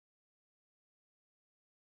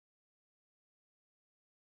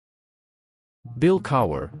Bill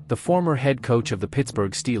Cowher, the former head coach of the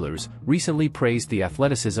Pittsburgh Steelers, recently praised the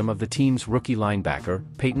athleticism of the team's rookie linebacker,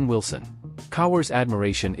 Payton Wilson. Cowher's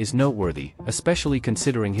admiration is noteworthy, especially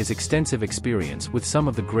considering his extensive experience with some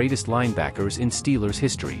of the greatest linebackers in Steelers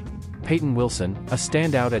history. Payton Wilson, a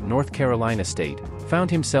standout at North Carolina State, found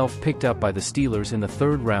himself picked up by the Steelers in the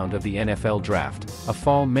third round of the NFL draft, a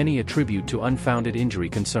fall many attribute to unfounded injury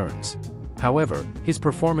concerns. However, his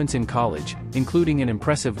performance in college, including an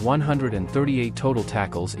impressive 138 total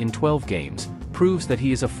tackles in 12 games, proves that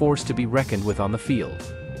he is a force to be reckoned with on the field.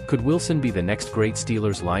 Could Wilson be the next great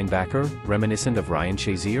Steelers linebacker, reminiscent of Ryan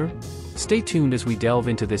Shazier? Stay tuned as we delve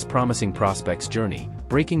into this promising prospect's journey,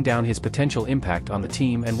 breaking down his potential impact on the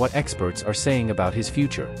team and what experts are saying about his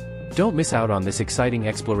future. Don't miss out on this exciting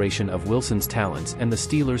exploration of Wilson's talents and the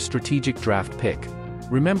Steelers' strategic draft pick.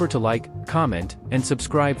 Remember to like, comment, and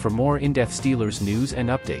subscribe for more in-depth Steelers news and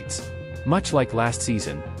updates. Much like last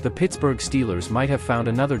season, the Pittsburgh Steelers might have found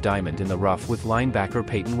another diamond in the rough with linebacker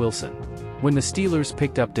Payton Wilson. When the Steelers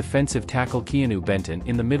picked up defensive tackle Keanu Benton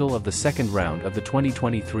in the middle of the second round of the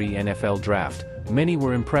 2023 NFL Draft, many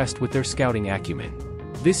were impressed with their scouting acumen.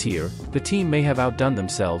 This year, the team may have outdone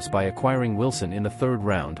themselves by acquiring Wilson in the third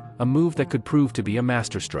round, a move that could prove to be a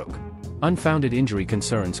masterstroke. Unfounded injury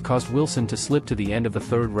concerns caused Wilson to slip to the end of the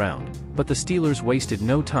third round, but the Steelers wasted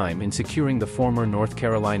no time in securing the former North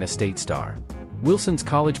Carolina State star. Wilson's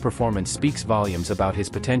college performance speaks volumes about his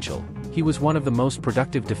potential. He was one of the most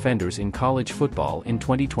productive defenders in college football in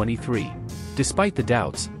 2023. Despite the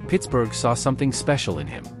doubts, Pittsburgh saw something special in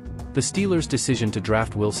him. The Steelers' decision to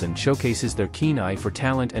draft Wilson showcases their keen eye for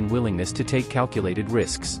talent and willingness to take calculated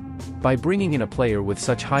risks. By bringing in a player with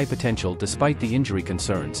such high potential despite the injury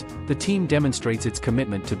concerns, the team demonstrates its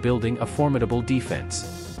commitment to building a formidable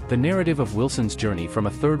defense. The narrative of Wilson's journey from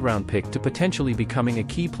a third-round pick to potentially becoming a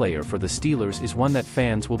key player for the Steelers is one that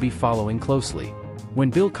fans will be following closely. When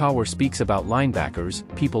Bill Cowher speaks about linebackers,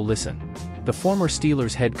 people listen. The former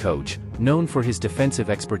Steelers head coach, known for his defensive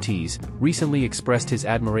expertise, recently expressed his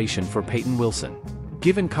admiration for Payton Wilson.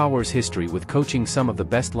 Given Cowher's history with coaching some of the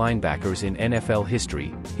best linebackers in NFL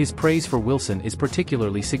history, his praise for Wilson is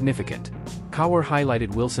particularly significant. Cowher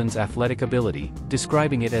highlighted Wilson's athletic ability,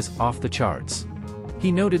 describing it as off the charts.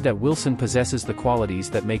 He noted that Wilson possesses the qualities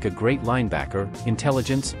that make a great linebacker: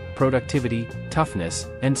 intelligence, productivity, toughness,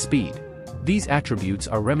 and speed. These attributes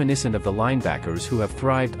are reminiscent of the linebackers who have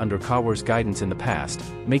thrived under Cowher's guidance in the past,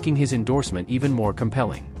 making his endorsement even more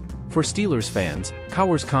compelling. For Steelers fans,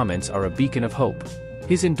 Cowher's comments are a beacon of hope.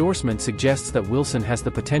 His endorsement suggests that Wilson has the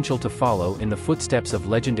potential to follow in the footsteps of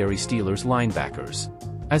legendary Steelers linebackers.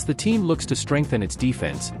 As the team looks to strengthen its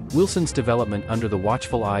defense, Wilson's development under the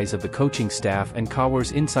watchful eyes of the coaching staff and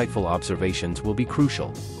Cowher's insightful observations will be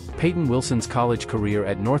crucial. Payton Wilson's college career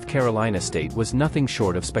at North Carolina State was nothing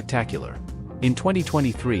short of spectacular. In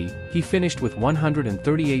 2023, he finished with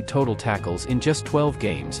 138 total tackles in just 12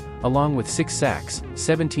 games, along with 6 sacks,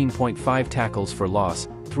 17.5 tackles for loss,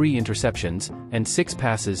 3 interceptions, and 6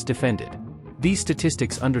 passes defended. These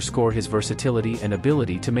statistics underscore his versatility and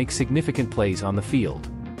ability to make significant plays on the field.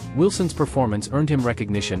 Wilson's performance earned him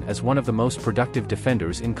recognition as one of the most productive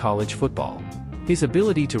defenders in college football. His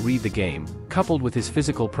ability to read the game, coupled with his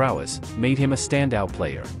physical prowess, made him a standout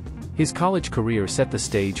player. His college career set the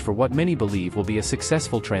stage for what many believe will be a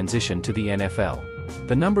successful transition to the NFL.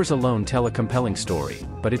 The numbers alone tell a compelling story,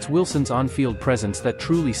 but it's Wilson's on-field presence that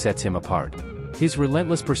truly sets him apart. His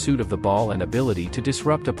relentless pursuit of the ball and ability to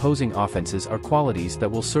disrupt opposing offenses are qualities that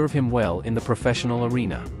will serve him well in the professional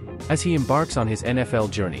arena. As he embarks on his NFL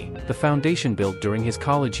journey, the foundation built during his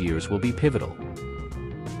college years will be pivotal.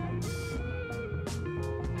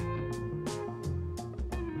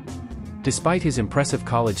 Despite his impressive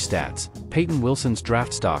college stats, Payton Wilson's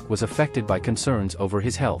draft stock was affected by concerns over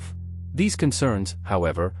his health. These concerns,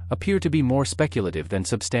 however, appear to be more speculative than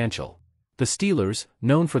substantial. The Steelers,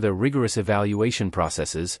 known for their rigorous evaluation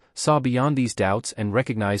processes, saw beyond these doubts and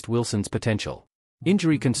recognized Wilson's potential.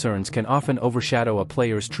 Injury concerns can often overshadow a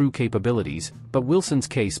player's true capabilities, but Wilson's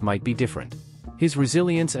case might be different. His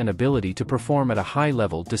resilience and ability to perform at a high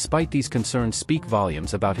level despite these concerns speak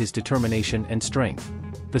volumes about his determination and strength.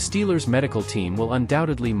 The Steelers' medical team will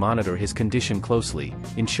undoubtedly monitor his condition closely,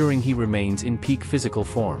 ensuring he remains in peak physical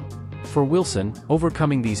form. For Wilson,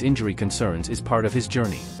 overcoming these injury concerns is part of his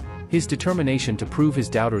journey. His determination to prove his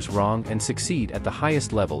doubters wrong and succeed at the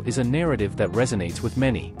highest level is a narrative that resonates with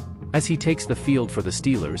many. As he takes the field for the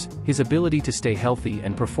Steelers, his ability to stay healthy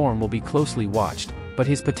and perform will be closely watched, but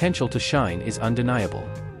his potential to shine is undeniable.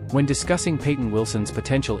 When discussing Payton Wilson's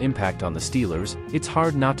potential impact on the Steelers, it's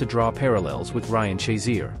hard not to draw parallels with Ryan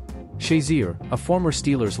Shazier. Shazier, a former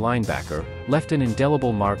Steelers linebacker, left an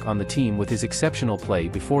indelible mark on the team with his exceptional play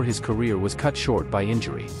before his career was cut short by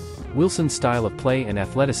injury. Wilson's style of play and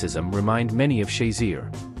athleticism remind many of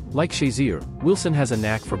Shazier. Like Shazier, Wilson has a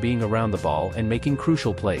knack for being around the ball and making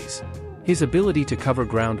crucial plays. His ability to cover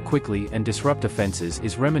ground quickly and disrupt offenses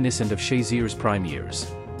is reminiscent of Shazier's prime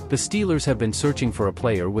years. The Steelers have been searching for a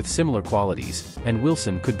player with similar qualities, and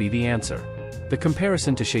Wilson could be the answer. The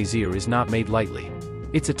comparison to Shazier is not made lightly.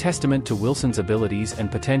 It's a testament to Wilson's abilities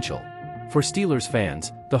and potential. For Steelers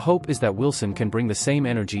fans, the hope is that Wilson can bring the same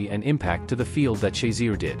energy and impact to the field that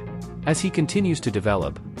Shazier did. As he continues to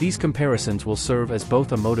develop, these comparisons will serve as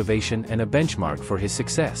both a motivation and a benchmark for his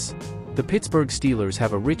success. The Pittsburgh Steelers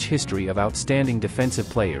have a rich history of outstanding defensive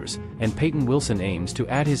players, and Payton Wilson aims to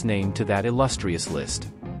add his name to that illustrious list.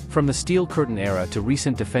 From the Steel Curtain era to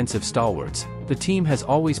recent defensive stalwarts, the team has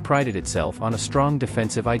always prided itself on a strong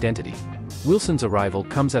defensive identity. Wilson's arrival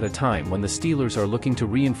comes at a time when the Steelers are looking to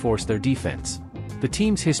reinforce their defense. The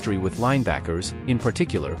team's history with linebackers, in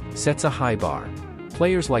particular, sets a high bar.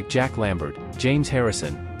 Players like Jack Lambert, James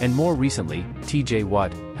Harrison, and more recently, T.J.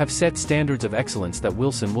 Watt, have set standards of excellence that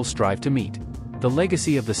Wilson will strive to meet. The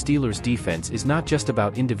legacy of the Steelers' defense is not just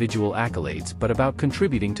about individual accolades but about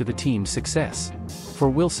contributing to the team's success. For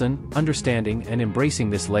Wilson, understanding and embracing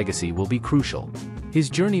this legacy will be crucial. His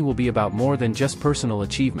journey will be about more than just personal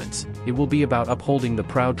achievements, it will be about upholding the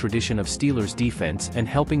proud tradition of Steelers defense and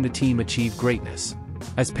helping the team achieve greatness.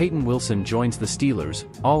 As Payton Wilson joins the Steelers,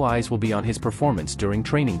 all eyes will be on his performance during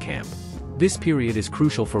training camp. This period is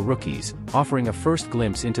crucial for rookies, offering a first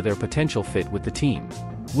glimpse into their potential fit with the team.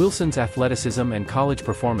 Wilson's athleticism and college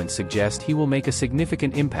performance suggest he will make a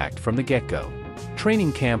significant impact from the get-go.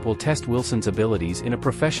 Training camp will test Wilson's abilities in a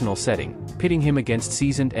professional setting, pitting him against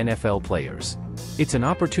seasoned NFL players. It's an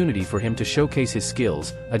opportunity for him to showcase his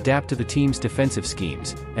skills, adapt to the team's defensive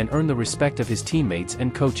schemes, and earn the respect of his teammates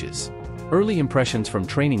and coaches. Early impressions from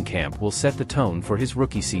training camp will set the tone for his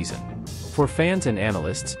rookie season. For fans and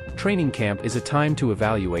analysts, training camp is a time to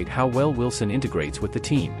evaluate how well Wilson integrates with the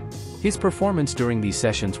team. His performance during these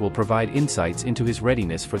sessions will provide insights into his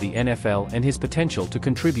readiness for the NFL and his potential to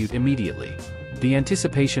contribute immediately. The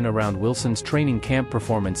anticipation around Wilson's training camp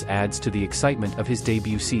performance adds to the excitement of his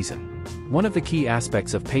debut season. One of the key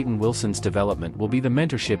aspects of Payton Wilson's development will be the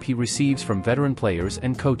mentorship he receives from veteran players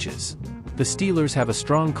and coaches. The Steelers have a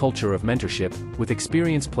strong culture of mentorship, with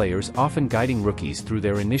experienced players often guiding rookies through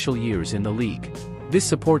their initial years in the league. This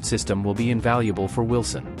support system will be invaluable for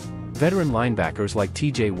Wilson. Veteran linebackers like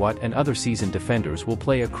T.J. Watt and other seasoned defenders will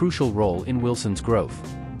play a crucial role in Wilson's growth.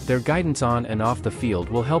 Their guidance on and off the field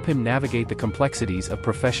will help him navigate the complexities of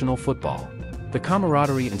professional football. The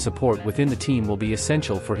camaraderie and support within the team will be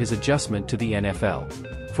essential for his adjustment to the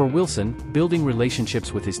NFL. For Wilson, building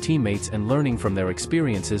relationships with his teammates and learning from their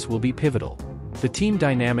experiences will be pivotal. The team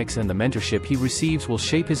dynamics and the mentorship he receives will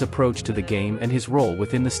shape his approach to the game and his role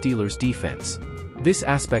within the Steelers' defense. This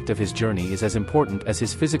aspect of his journey is as important as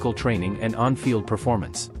his physical training and on-field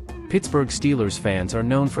performance. Pittsburgh Steelers fans are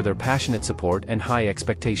known for their passionate support and high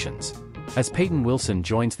expectations. As Payton Wilson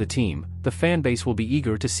joins the team, the fanbase will be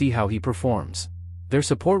eager to see how he performs. Their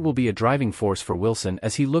support will be a driving force for Wilson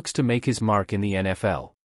as he looks to make his mark in the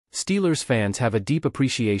NFL. Steelers fans have a deep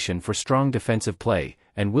appreciation for strong defensive play,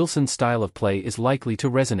 and Wilson's style of play is likely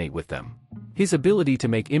to resonate with them. His ability to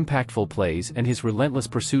make impactful plays and his relentless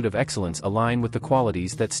pursuit of excellence align with the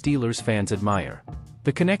qualities that Steelers fans admire.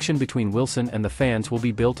 The connection between Wilson and the fans will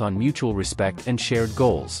be built on mutual respect and shared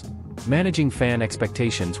goals. Managing fan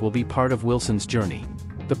expectations will be part of Wilson's journey.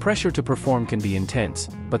 The pressure to perform can be intense,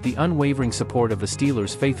 but the unwavering support of the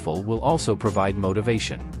Steelers faithful will also provide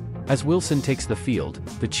motivation. As Wilson takes the field,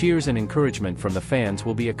 the cheers and encouragement from the fans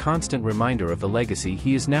will be a constant reminder of the legacy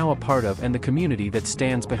he is now a part of and the community that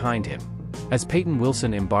stands behind him. As Payton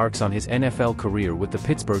Wilson embarks on his NFL career with the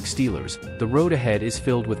Pittsburgh Steelers, the road ahead is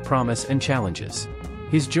filled with promise and challenges.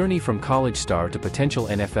 His journey from college star to potential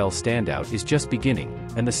NFL standout is just beginning,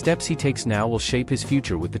 and the steps he takes now will shape his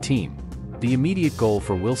future with the team. The immediate goal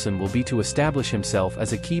for Wilson will be to establish himself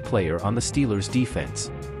as a key player on the Steelers'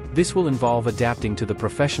 defense. This will involve adapting to the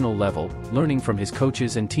professional level, learning from his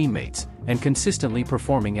coaches and teammates, and consistently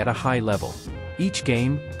performing at a high level. Each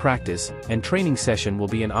game, practice, and training session will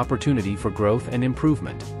be an opportunity for growth and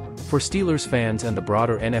improvement. For Steelers fans and the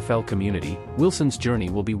broader NFL community, Wilson's journey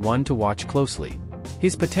will be one to watch closely.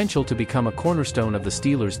 His potential to become a cornerstone of the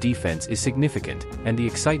Steelers' defense is significant, and the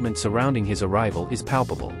excitement surrounding his arrival is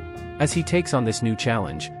palpable. As he takes on this new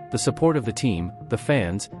challenge, the support of the team, the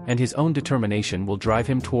fans, and his own determination will drive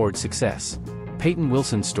him toward success. Payton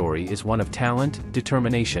Wilson's story is one of talent,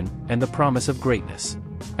 determination, and the promise of greatness.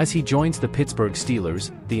 As he joins the Pittsburgh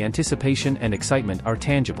Steelers, the anticipation and excitement are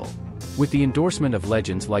tangible. With the endorsement of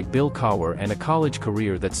legends like Bill Cowher and a college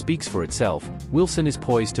career that speaks for itself, Wilson is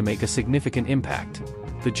poised to make a significant impact.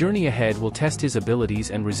 The journey ahead will test his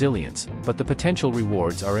abilities and resilience, but the potential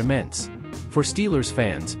rewards are immense. For Steelers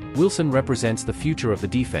fans, Wilson represents the future of the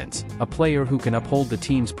defense, a player who can uphold the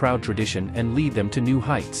team's proud tradition and lead them to new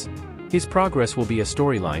heights. His progress will be a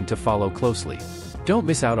storyline to follow closely. Don't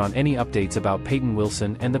miss out on any updates about Payton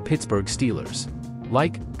Wilson and the Pittsburgh Steelers.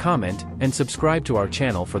 Like, comment, and subscribe to our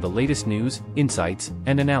channel for the latest news, insights,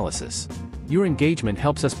 and analysis. Your engagement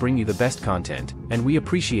helps us bring you the best content, and we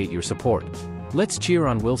appreciate your support. Let's cheer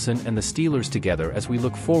on Wilson and the Steelers together as we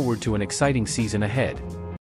look forward to an exciting season ahead.